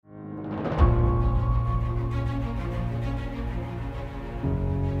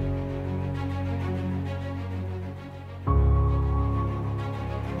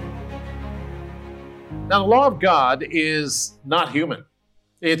Now, the law of God is not human.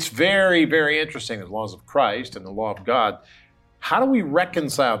 It's very, very interesting, the laws of Christ and the law of God. How do we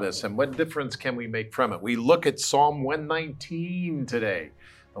reconcile this, and what difference can we make from it? We look at Psalm 119 today,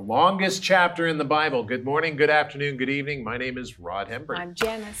 the longest chapter in the Bible. Good morning, good afternoon, good evening. My name is Rod Hembry. I'm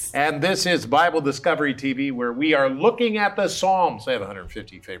Janice. And this is Bible Discovery TV, where we are looking at the Psalms. I have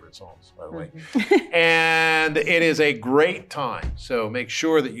 150 favorite Psalms, by the way. And it is a great time. So make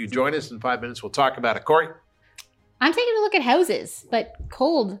sure that you join us in 5 minutes. We'll talk about it. Corey? I'm taking a look at houses, but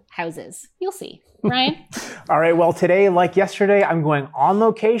cold houses. You'll see. Ryan? All right, well, today, like yesterday, I'm going on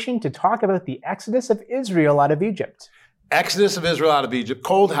location to talk about the Exodus of Israel out of Egypt. Exodus of Israel out of Egypt,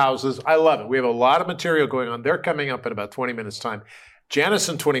 cold houses. I love it. We have a lot of material going on. They're coming up in about 20 minutes' time. Janice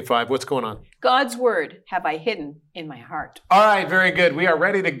in 25, what's going on? God's word have I hidden in my heart. All right, very good. We are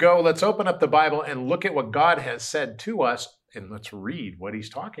ready to go. Let's open up the Bible and look at what God has said to us, and let's read what he's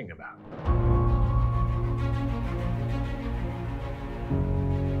talking about.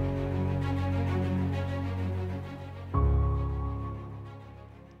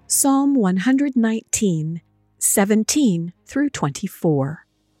 Psalm 119, 17 through 24.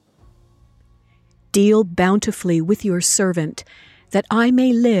 Deal bountifully with your servant, that I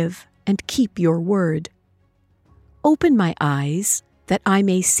may live and keep your word. Open my eyes, that I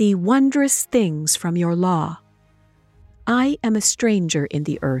may see wondrous things from your law. I am a stranger in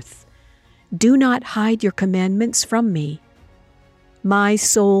the earth. Do not hide your commandments from me. My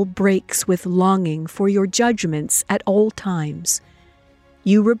soul breaks with longing for your judgments at all times.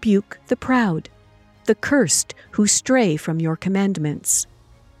 You rebuke the proud, the cursed who stray from your commandments.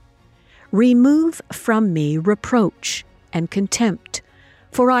 Remove from me reproach and contempt,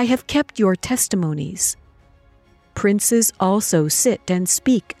 for I have kept your testimonies. Princes also sit and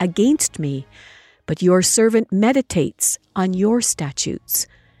speak against me, but your servant meditates on your statutes.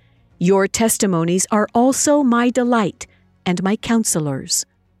 Your testimonies are also my delight and my counselors.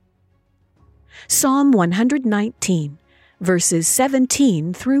 Psalm 119, verses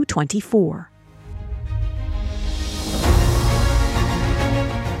 17 through 24.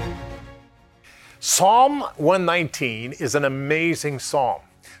 Psalm 119 is an amazing psalm.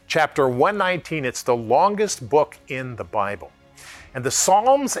 Chapter 119, it's the longest book in the Bible. And the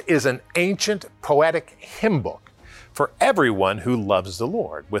Psalms is an ancient poetic hymn book for everyone who loves the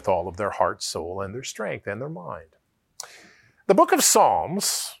Lord with all of their heart, soul, and their strength and their mind. The book of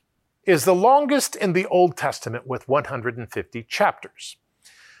Psalms is the longest in the Old Testament with 150 chapters.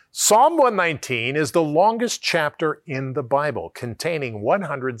 Psalm 119 is the longest chapter in the Bible, containing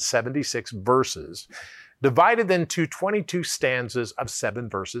 176 verses, divided into 22 stanzas of 7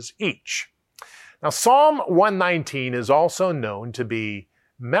 verses each. Now, Psalm 119 is also known to be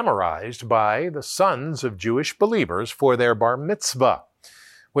memorized by the sons of Jewish believers for their bar mitzvah,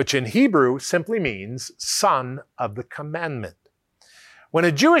 which in Hebrew simply means son of the commandment. When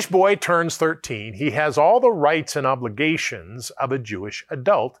a Jewish boy turns 13, he has all the rights and obligations of a Jewish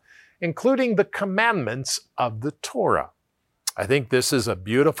adult, including the commandments of the Torah. I think this is a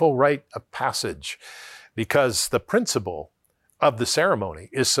beautiful rite of passage because the principle of the ceremony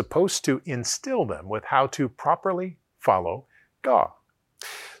is supposed to instill them with how to properly follow God.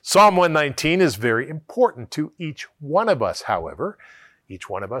 Psalm 119 is very important to each one of us, however, each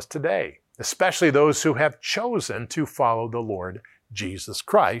one of us today, especially those who have chosen to follow the Lord Jesus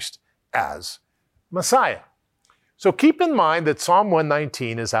Christ as Messiah. So keep in mind that Psalm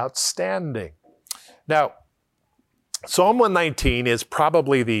 119 is outstanding. Now, Psalm 119 is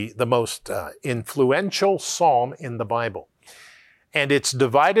probably the most influential psalm in the Bible. And it's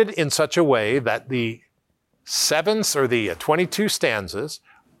divided in such a way that the 22 stanzas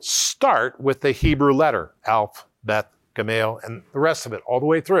start with the Hebrew letter, Aleph, Bet, Gamel, and the rest of it all the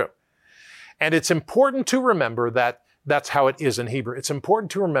way through. And it's important to remember that that's how it is in Hebrew. It's important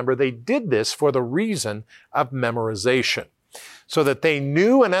to remember they did this for the reason of memorization, so that they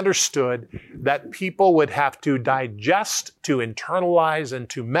knew and understood that people would have to digest, to internalize, and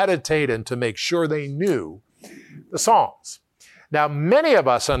to meditate, and to make sure they knew the Psalms. Now, many of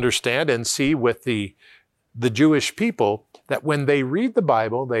us understand and see with the Jewish people that when they read the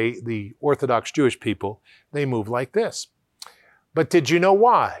Bible, the Orthodox Jewish people, they move like this. But did you know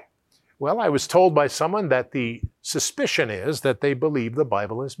why? Well, I was told by someone that the suspicion is that they believe the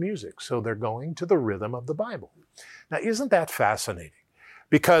Bible is music, so they're going to the rhythm of the Bible. Now, isn't that fascinating?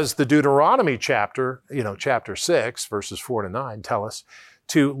 Because the Deuteronomy chapter 6, verses 4 to 9, tell us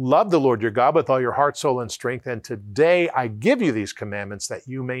to love the Lord your God with all your heart, soul, and strength, and today I give you these commandments that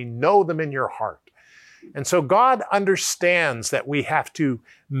you may know them in your heart. And so God understands that we have to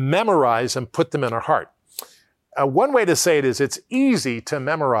memorize and put them in our heart. One way to say it is it's easy to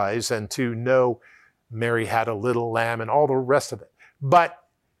memorize and to know Mary had a little lamb and all the rest of it. But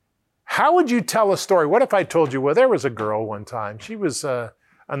how would you tell a story? What if I told you, well, there was a girl one time. She was a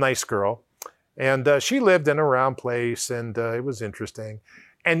nice girl, and she lived in a round place, and it was interesting.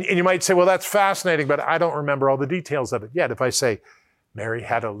 And you might say, well, that's fascinating, but I don't remember all the details of it. Yet if I say, Mary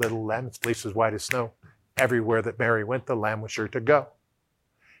had a little lamb, its fleece was white as snow. Everywhere that Mary went, the lamb was sure to go.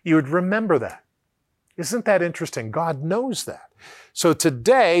 You would remember that. Isn't that interesting? God knows that. So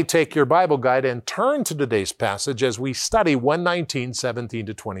today, take your Bible guide and turn to today's passage as we study 119, 17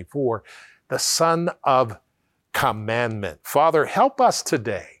 to 24, the Son of Commandment. Father, help us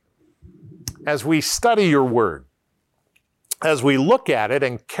today as we study your word, as we look at it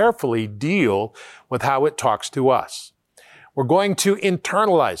and carefully deal with how it talks to us. We're going to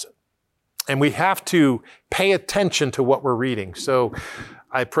internalize it, and we have to pay attention to what we're reading. So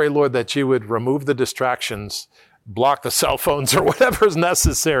I pray, Lord, that you would remove the distractions, block the cell phones or whatever is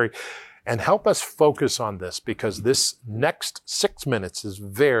necessary, and help us focus on this, because this next 6 minutes is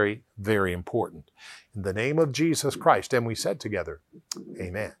very, very important. In the name of Jesus Christ, and we said together,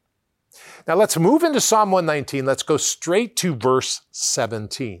 amen. Now let's move into Psalm 119. Let's go straight to verse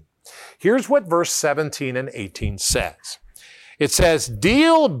 17. Here's what verse 17 and 18 says. It says,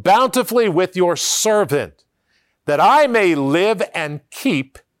 deal bountifully with your servant, that I may live and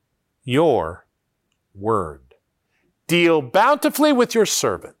keep your word. Deal bountifully with your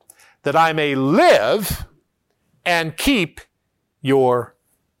servant, that I may live and keep your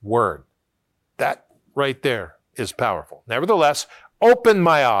word. That right there is powerful. Nevertheless, open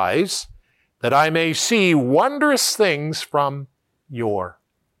my eyes, that I may see wondrous things from your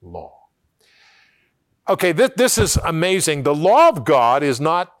law. Okay, this is amazing. The law of God is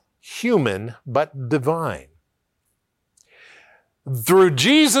not human, but divine. Through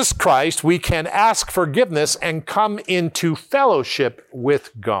Jesus Christ, we can ask forgiveness and come into fellowship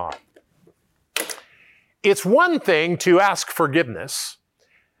with God. It's one thing to ask forgiveness.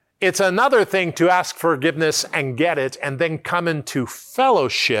 It's another thing to ask forgiveness and get it, and then come into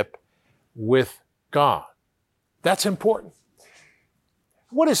fellowship with God. That's important.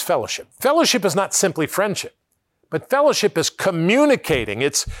 What is fellowship? Fellowship is not simply friendship, but fellowship is communicating.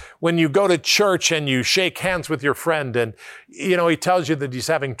 It's when you go to church and you shake hands with your friend and, he tells you that he's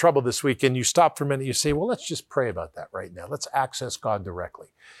having trouble this week, and you stop for a minute, you say, well, let's just pray about that right now. Let's access God directly.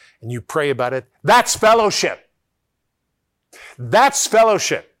 And you pray about it. That's fellowship. That's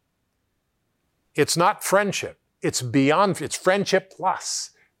fellowship. It's not friendship. It's beyond, it's friendship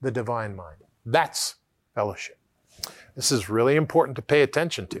plus the divine mind. That's fellowship. This is really important to pay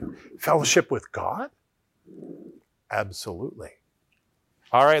attention to. Fellowship with God? Absolutely.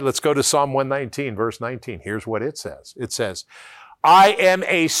 All right, let's go to Psalm 119, verse 19. Here's what it says. It says, I am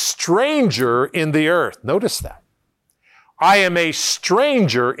a stranger in the earth. Notice that. I am a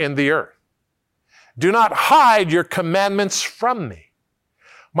stranger in the earth. Do not hide your commandments from me.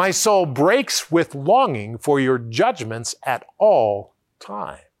 My soul breaks with longing for your judgments at all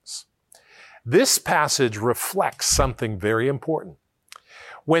times. This passage reflects something very important.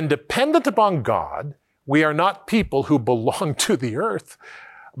 When dependent upon God, we are not people who belong to the earth,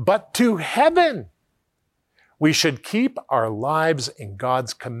 but to heaven. We should keep our lives in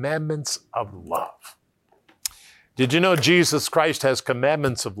God's commandments of love. Did you know Jesus Christ has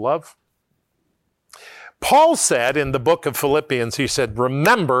commandments of love? Paul said in the book of Philippians, he said,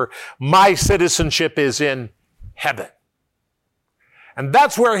 remember, my citizenship is in heaven. And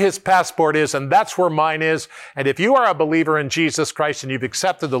that's where his passport is, and that's where mine is. And if you are a believer in Jesus Christ and you've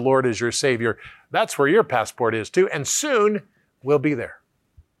accepted the Lord as your Savior, that's where your passport is too. And soon we'll be there.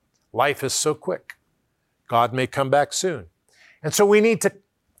 Life is so quick. God may come back soon. And so we need to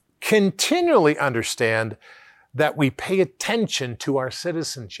continually understand that we pay attention to our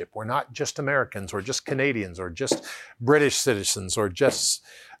citizenship. We're not just Americans or just Canadians or just British citizens or just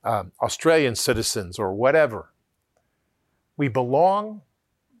Australian citizens or whatever. We belong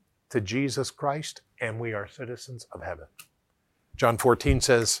to Jesus Christ, and we are citizens of heaven. John 14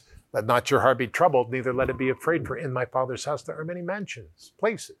 says, let not your heart be troubled, neither let it be afraid, for in my Father's house there are many mansions,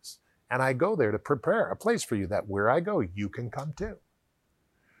 places, and I go there to prepare a place for you, that where I go, you can come too.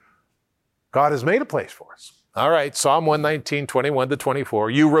 God has made a place for us. All right, Psalm 119, 21 to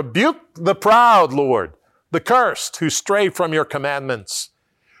 24. You rebuke the proud, Lord, the cursed, who stray from your commandments.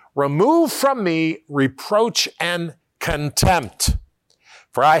 Remove from me reproach and contempt,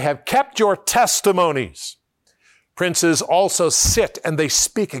 for I have kept your testimonies. Princes also sit and they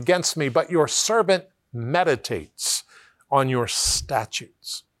speak against me, but your servant meditates on your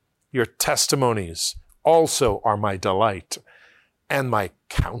statutes. Your testimonies also are my delight and my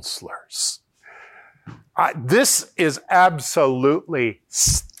counselors. This is absolutely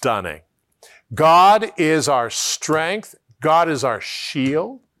stunning. God is our strength. God is our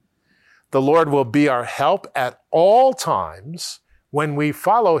shield. The Lord will be our help at all times when we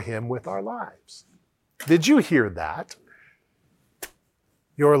follow him with our lives. Did you hear that?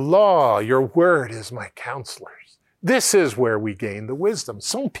 Your law, your word is my counselors. This is where we gain the wisdom.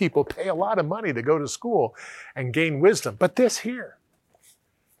 Some people pay a lot of money to go to school and gain wisdom, but this here,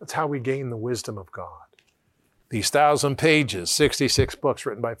 that's how we gain the wisdom of God. These 1,000 pages, 66 books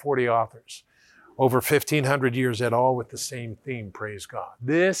written by 40 authors, over 1,500 years at all with the same theme, praise God.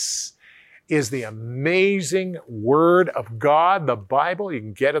 This is the amazing Word of God, the Bible. You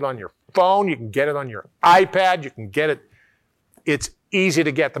can get it on your phone. You can get it on your iPad. You can get it. It's easy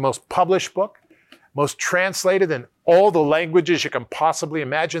to get. The most published book, most translated in all the languages you can possibly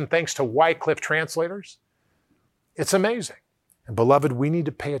imagine, thanks to Wycliffe translators. It's amazing. And beloved, we need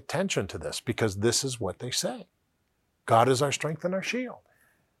to pay attention to this because this is what they say. God is our strength and our shield.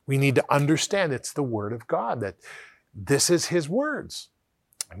 We need to understand it's the Word of God, that this is his words.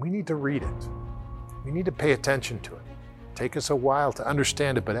 And we need to read it. We need to pay attention to it. Take us a while to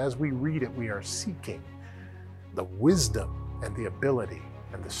understand it, but as we read it, we are seeking the wisdom and the ability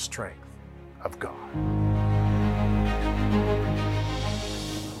and the strength of God.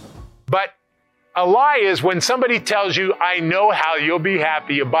 But a lie is when somebody tells you, I know how you'll be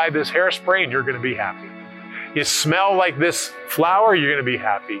happy. You buy this hairspray and you're going to be happy. You smell like this flower, you're going to be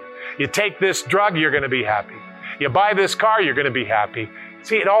happy. You take this drug, you're going to be happy. You buy this car, you're going to be happy.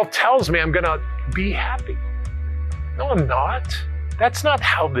 See, it all tells me I'm going to be happy. No, I'm not. That's not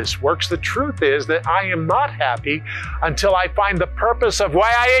how this works. The truth is that I am not happy until I find the purpose of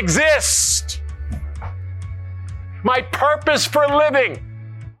why I exist. My purpose for living.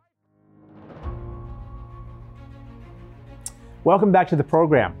 Welcome back to the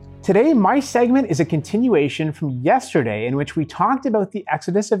program. Today, my segment is a continuation from yesterday in which we talked about the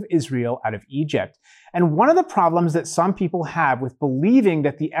exodus of Israel out of Egypt. And one of the problems that some people have with believing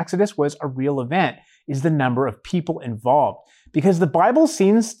that the exodus was a real event is the number of people involved. Because the Bible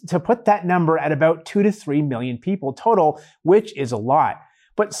seems to put that number at about 2 to 3 million people total, which is a lot.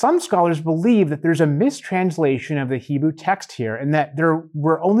 But some scholars believe that there's a mistranslation of the Hebrew text here and that there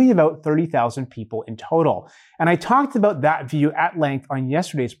were only about 30,000 people in total. And I talked about that view at length on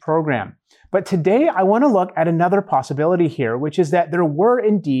yesterday's program. But today I want to look at another possibility here, which is that there were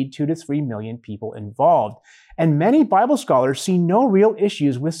indeed 2 to 3 million people involved. And many Bible scholars see no real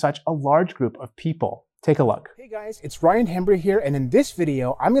issues with such a large group of people. Take a look. Hey guys, it's Ryan Hembry here, and in this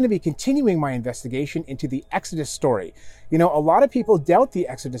video, I'm going to be continuing my investigation into the Exodus story. You know, a lot of people doubt the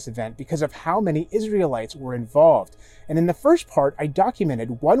Exodus event because of how many Israelites were involved. And in the first part, I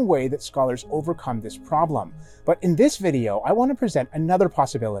documented one way that scholars overcome this problem. But in this video, I want to present another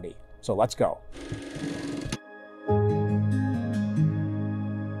possibility. So let's go.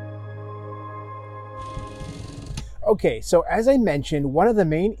 Okay, so as I mentioned, one of the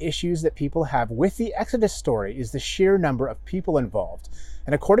main issues that people have with the Exodus story is the sheer number of people involved.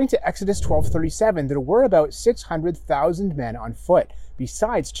 And according to Exodus 12:37, there were about 600,000 men on foot,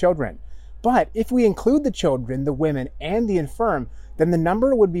 besides children. But if we include the children, the women, and the infirm, then the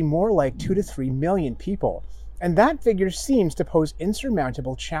number would be more like 2 to 3 million people. And that figure seems to pose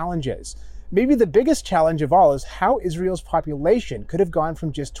insurmountable challenges. Maybe the biggest challenge of all is how Israel's population could have gone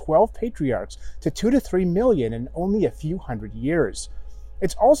from just 12 patriarchs to 2 to 3 million in only a few hundred years.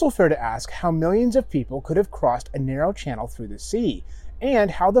 It's also fair to ask how millions of people could have crossed a narrow channel through the sea, and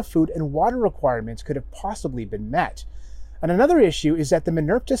how the food and water requirements could have possibly been met. And another issue is that the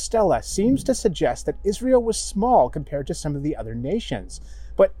Minerva Stela seems to suggest that Israel was small compared to some of the other nations.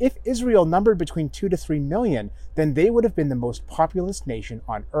 But if Israel numbered between 2 to 3 million, then they would have been the most populous nation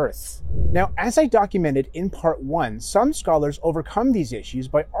on earth. Now, as I documented in part 1, some scholars overcome these issues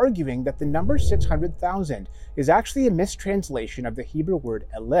by arguing that the number 600,000 is actually a mistranslation of the Hebrew word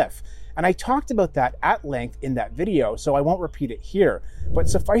elif. And I talked about that at length in that video, so I won't repeat it here. But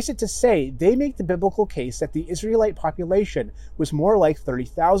suffice it to say, they make the biblical case that the Israelite population was more like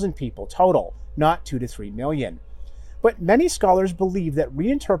 30,000 people total, not 2 to 3 million. But many scholars believe that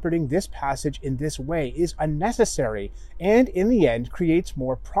reinterpreting this passage in this way is unnecessary and, in the end, creates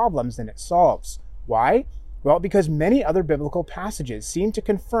more problems than it solves. Why? Well, because many other biblical passages seem to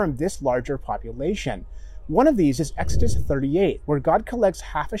confirm this larger population. One of these is Exodus 38, where God collects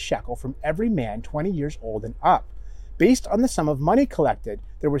half a shekel from every man 20 years old and up. Based on the sum of money collected,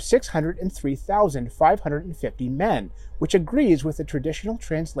 there were 603,550 men, which agrees with the traditional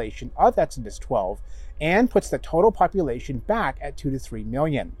translation of Exodus 12 and puts the total population back at 2 to 3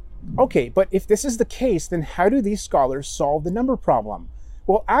 million. Okay, but if this is the case, then how do these scholars solve the number problem?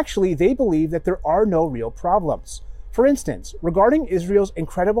 Well, actually, they believe that there are no real problems. For instance, regarding Israel's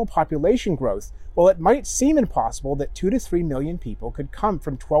incredible population growth, while it might seem impossible that 2 to 3 million people could come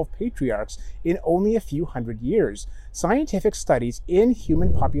from 12 patriarchs in only a few hundred years, scientific studies in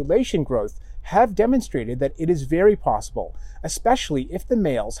human population growth have demonstrated that it is very possible, especially if the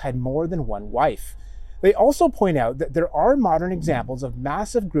males had more than one wife. They also point out that there are modern examples of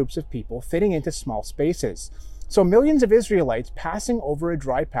massive groups of people fitting into small spaces. So millions of Israelites passing over a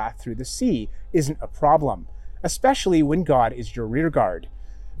dry path through the sea isn't a problem, especially when God is your rear guard.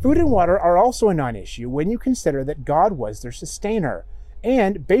 Food and water are also a non-issue when you consider that God was their sustainer.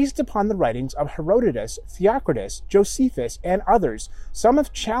 And based upon the writings of Herodotus, Theocritus, Josephus, and others, some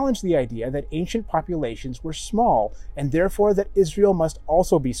have challenged the idea that ancient populations were small, and therefore that Israel must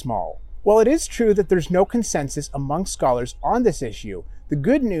also be small. While it is true that there's no consensus among scholars on this issue, the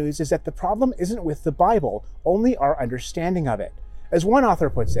good news is that the problem isn't with the Bible, only our understanding of it. As one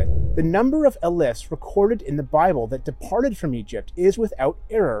author puts it, the number of Elifs recorded in the Bible that departed from Egypt is without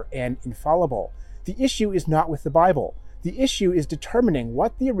error and infallible. The issue is not with the Bible. The issue is determining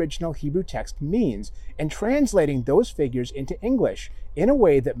what the original Hebrew text means and translating those figures into English in a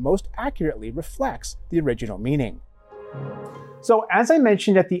way that most accurately reflects the original meaning. So as I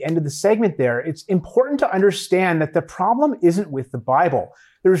mentioned at the end of the segment there, it's important to understand that the problem isn't with the Bible.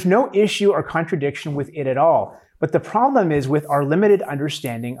 There's no issue or contradiction with it at all. But the problem is with our limited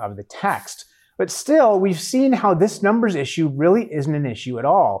understanding of the text. But still, we've seen how this numbers issue really isn't an issue at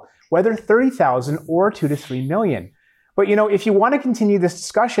all, whether 30,000 or 2 to 3 million. But if you want to continue this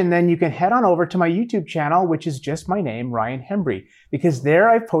discussion, then you can head on over to my YouTube channel, which is just my name, Ryan Hembry, because there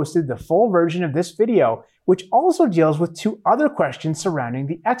I've posted the full version of this video, which also deals with 2 other questions surrounding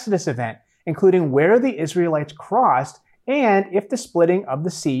the Exodus event, including where the Israelites crossed and if the splitting of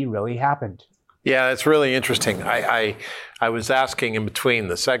the sea really happened. Yeah, it's really interesting. I was asking in between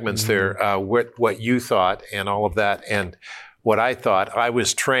the segments there what you thought and all of that, and what I thought. I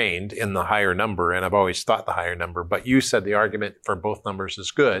was trained in the higher number, and I've always thought the higher number. But you said the argument for both numbers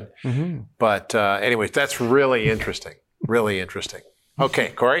is good. But anyways, that's really interesting. Really interesting. Okay,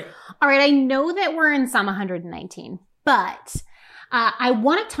 Corey? All right, I know that we're in Psalm 119, but I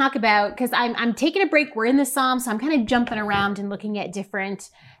want to talk about, because I'm taking a break. We're in the Psalm, so I'm kind of jumping around and looking at different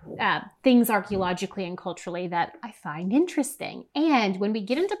things archaeologically and culturally that I find interesting. And when we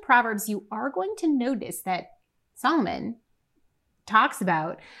get into Proverbs, you are going to notice that Solomon talks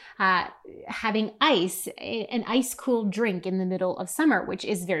about having an ice-cooled drink in the middle of summer, which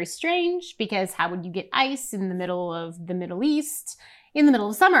is very strange because how would you get ice in the middle of the Middle East in the middle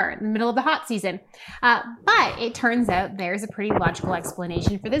of summer, in the middle of the hot season? But it turns out there's a pretty logical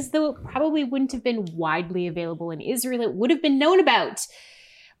explanation for this, though it probably wouldn't have been widely available in Israel. It would have been known about.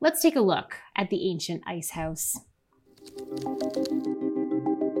 Let's take a look at the ancient ice house.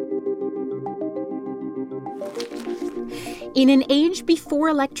 In an age before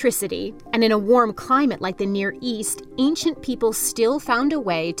electricity, and in a warm climate like the Near East, ancient people still found a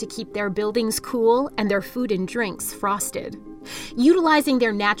way to keep their buildings cool and their food and drinks frosted. Utilizing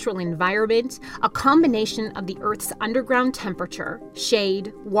their natural environment, a combination of the Earth's underground temperature,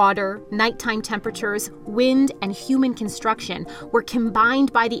 shade, water, nighttime temperatures, wind, and human construction were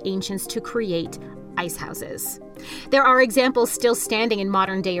combined by the ancients to create ice houses. There are examples still standing in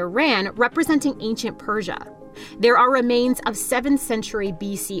modern-day Iran representing ancient Persia. There are remains of 7th century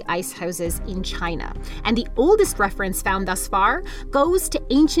BC ice houses in China, and the oldest reference found thus far goes to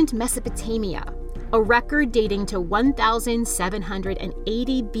ancient Mesopotamia, a record dating to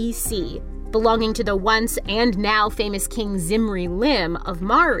 1780 BC, belonging to the once and now famous King Zimri Lim of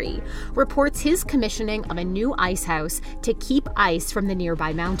Mari, reports his commissioning of a new ice house to keep ice from the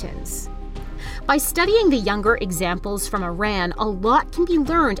nearby mountains. By studying the younger examples from Iran, a lot can be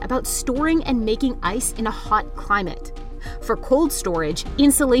learned about storing and making ice in a hot climate. For cold storage,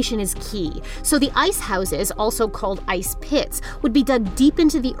 insulation is key, so the ice houses, also called ice pits, would be dug deep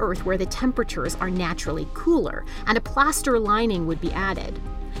into the earth where the temperatures are naturally cooler, and a plaster lining would be added.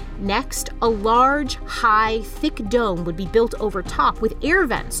 Next, a large, high, thick dome would be built over top with air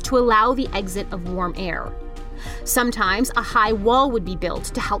vents to allow the exit of warm air. Sometimes a high wall would be built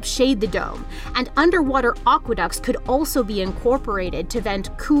to help shade the dome, and underwater aqueducts could also be incorporated to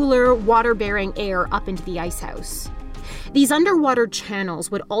vent cooler, water-bearing air up into the ice house. These underwater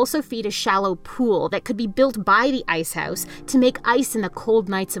channels would also feed a shallow pool that could be built by the ice house to make ice in the cold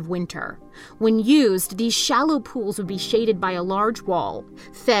nights of winter. When used, these shallow pools would be shaded by a large wall,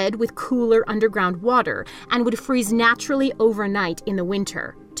 fed with cooler underground water, and would freeze naturally overnight in the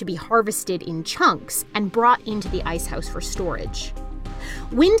winter, to be harvested in chunks and brought into the ice house for storage.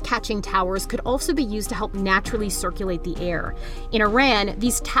 Wind-catching towers could also be used to help naturally circulate the air. In Iran,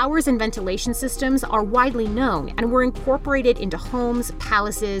 these towers and ventilation systems are widely known and were incorporated into homes,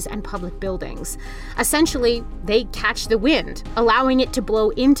 palaces, and public buildings. Essentially, they catch the wind, allowing it to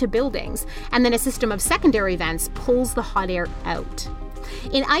blow into buildings, and then a system of secondary vents pulls the hot air out.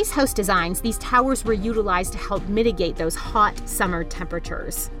 In ice house designs, these towers were utilized to help mitigate those hot summer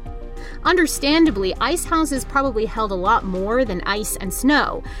temperatures. Understandably, ice houses probably held a lot more than ice and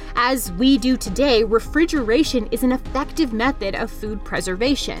snow. As we do today, refrigeration is an effective method of food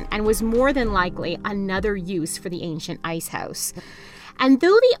preservation and was more than likely another use for the ancient ice house. And though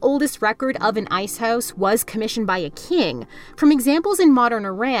the oldest record of an ice house was commissioned by a king, from examples in modern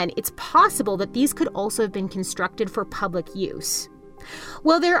Iran, it's possible that these could also have been constructed for public use.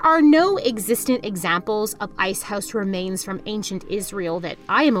 While there are no existent examples of ice house remains from ancient Israel that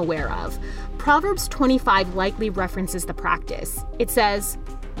I am aware of, Proverbs 25 likely references the practice. It says,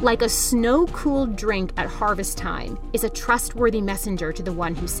 "Like a snow-cooled drink at harvest time is a trustworthy messenger to the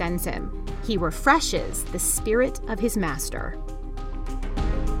one who sends him. He refreshes the spirit of his master."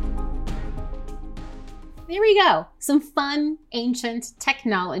 There we go. Some fun, ancient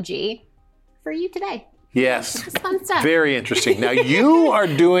technology for you today. Yes. It's fun stuff. Very interesting. Now, you are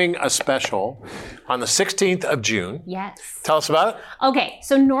doing a special on the 16th of June. Yes. Tell us about it. Okay,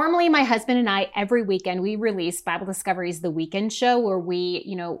 so normally my husband and I, every weekend, we release Bible Discoveries The Weekend Show, where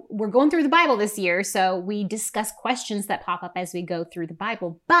we're going through the Bible this year, so we discuss questions that pop up as we go through the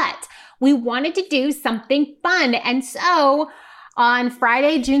Bible. But we wanted to do something fun, and so on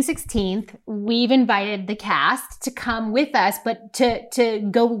Friday, June 16th, we've invited the cast to come with us, but to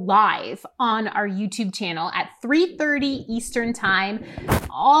go live on our YouTube channel at 3:30 Eastern Time.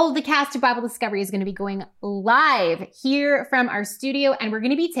 All of the cast of Bible Discovery is going to be going live here from our studio, and we're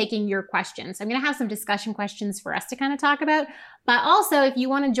going to be taking your questions. I'm going to have some discussion questions for us to kind of talk about, but also if you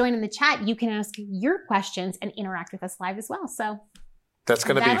want to join in the chat, you can ask your questions and interact with us live as well. So that's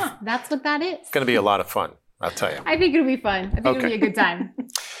what that is. It's going to be a lot of fun. I'll tell you. I think it'll be fun. I think it'll be a good time.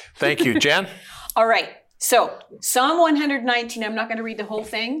 Thank you, Jen. All right. So Psalm 119, I'm not going to read the whole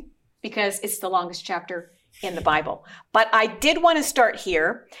thing because it's the longest chapter in the Bible. But I did want to start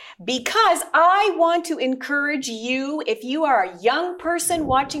here because I want to encourage you, if you are a young person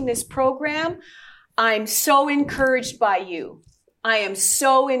watching this program, I'm so encouraged by you. I am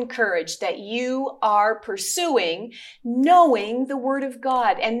so encouraged that you are pursuing knowing the Word of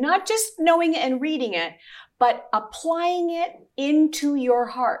God, and not just knowing it and reading it, but applying it into your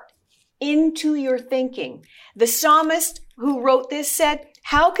heart, into your thinking. The psalmist who wrote this said,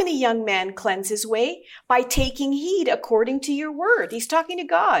 "How can a young man cleanse his way? By taking heed according to your word." He's talking to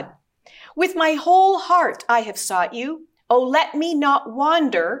God. "With my whole heart I have sought you. Oh, let me not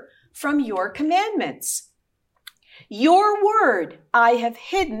wander from your commandments. Your word I have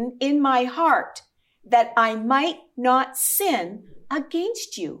hidden in my heart, that I might not sin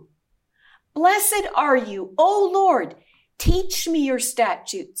against you. Blessed are you, O Lord. Teach me your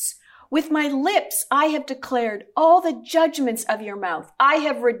statutes. With my lips I have declared all the judgments of your mouth. I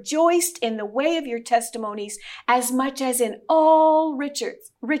have rejoiced in the way of your testimonies as much as in all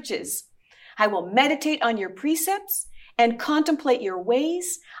riches. I will meditate on your precepts and contemplate your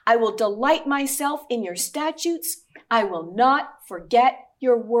ways. I will delight myself in your statutes. I will not forget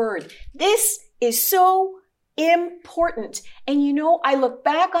your word." This is so important. And I look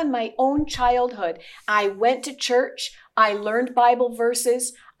back on my own childhood. I went to church. I learned Bible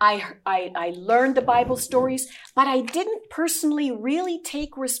verses. I learned the Bible stories, but I didn't personally really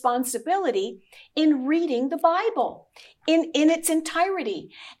take responsibility in reading the Bible in its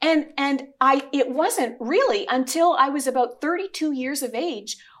entirety. And it wasn't really until I was about 32 years of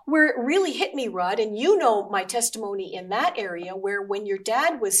age where it really hit me, Rod, and my testimony in that area, where when your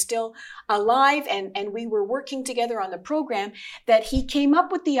dad was still alive and we were working together on the program, that he came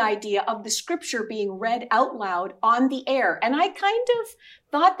up with the idea of the scripture being read out loud on the air. And I kind of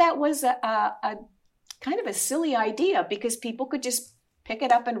thought that was a kind of a silly idea, because people could just pick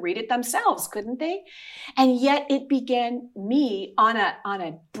it up and read it themselves, couldn't they? And yet it began me on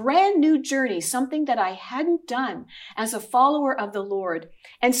a brand new journey, something that I hadn't done as a follower of the Lord.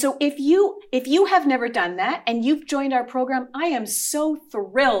 And so if you have never done that and you've joined our program, I am so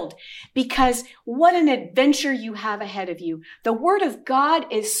thrilled, because what an adventure you have ahead of you. The Word of God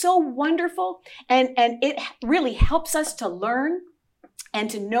is so wonderful, and it really helps us to learn and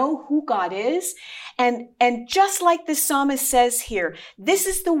to know who God is. And just like the psalmist says here, this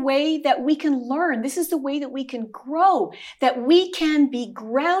is the way that we can learn. This is the way that we can grow, that we can be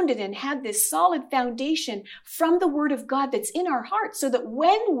grounded and have this solid foundation from the word of God that's in our hearts, so that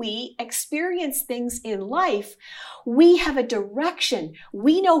when we experience things in life, we have a direction.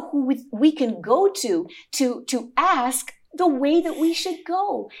 We know who we can go to ask the way that we should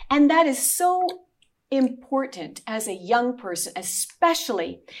go. And that is so important as a young person,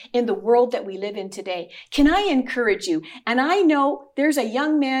 especially in the world that we live in today. Can I encourage you? And I know there's a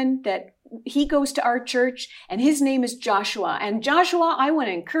young man that he goes to our church, and his name is Joshua. And Joshua, I want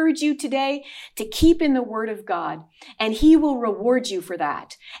to encourage you today to keep in the word of God, and he will reward you for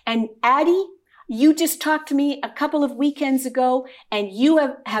that. And Addie, you just talked to me a couple of weekends ago, and you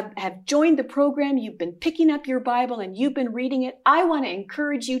have joined the program. You've been picking up your Bible and you've been reading it. I want to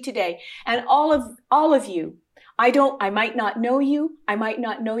encourage you today, and all of you. I might not know you. I might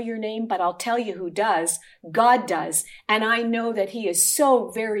not know your name, but I'll tell you who does. God does. And I know that he is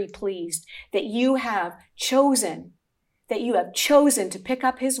so very pleased that you have chosen to pick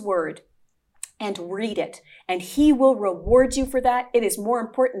up his word and read it. And he will reward you for that. It is more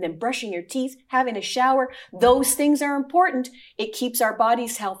important than brushing your teeth, having a shower. Those things are important. It keeps our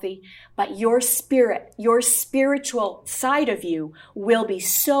bodies healthy. But your spirit, your spiritual side of you will be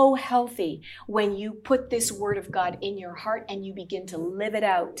so healthy when you put this word of God in your heart and you begin to live it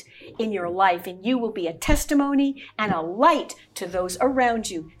out in your life. And you will be a testimony and a light to those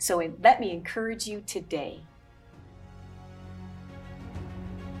around you. So let me encourage you today.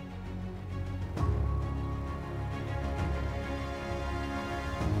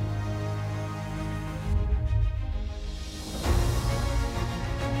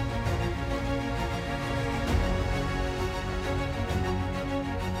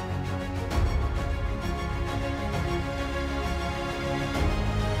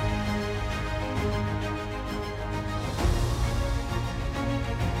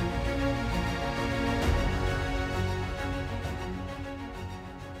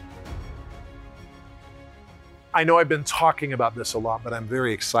 I know I've been talking about this a lot, but I'm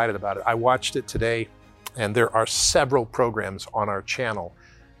very excited about it. I watched it today, and there are several programs on our channel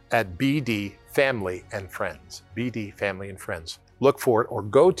at BD Family and Friends. BD Family and Friends. Look for it, or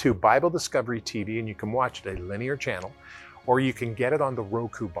go to Bible Discovery TV and you can watch it, a linear channel, or you can get it on the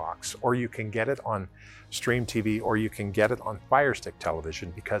Roku box, or you can get it on Stream TV, or you can get it on Fire Stick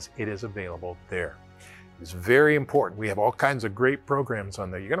television, because it is available there. It's very important. We have all kinds of great programs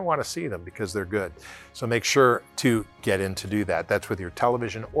on there. You're going to want to see them because they're good. So make sure to get in to do that. That's with your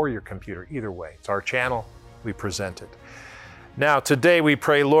television or your computer. Either way, it's our channel. We present it. Now, today we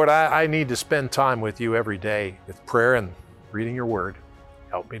pray, Lord, I need to spend time with you every day with prayer and reading your word.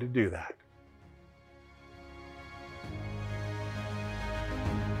 Help me to do that.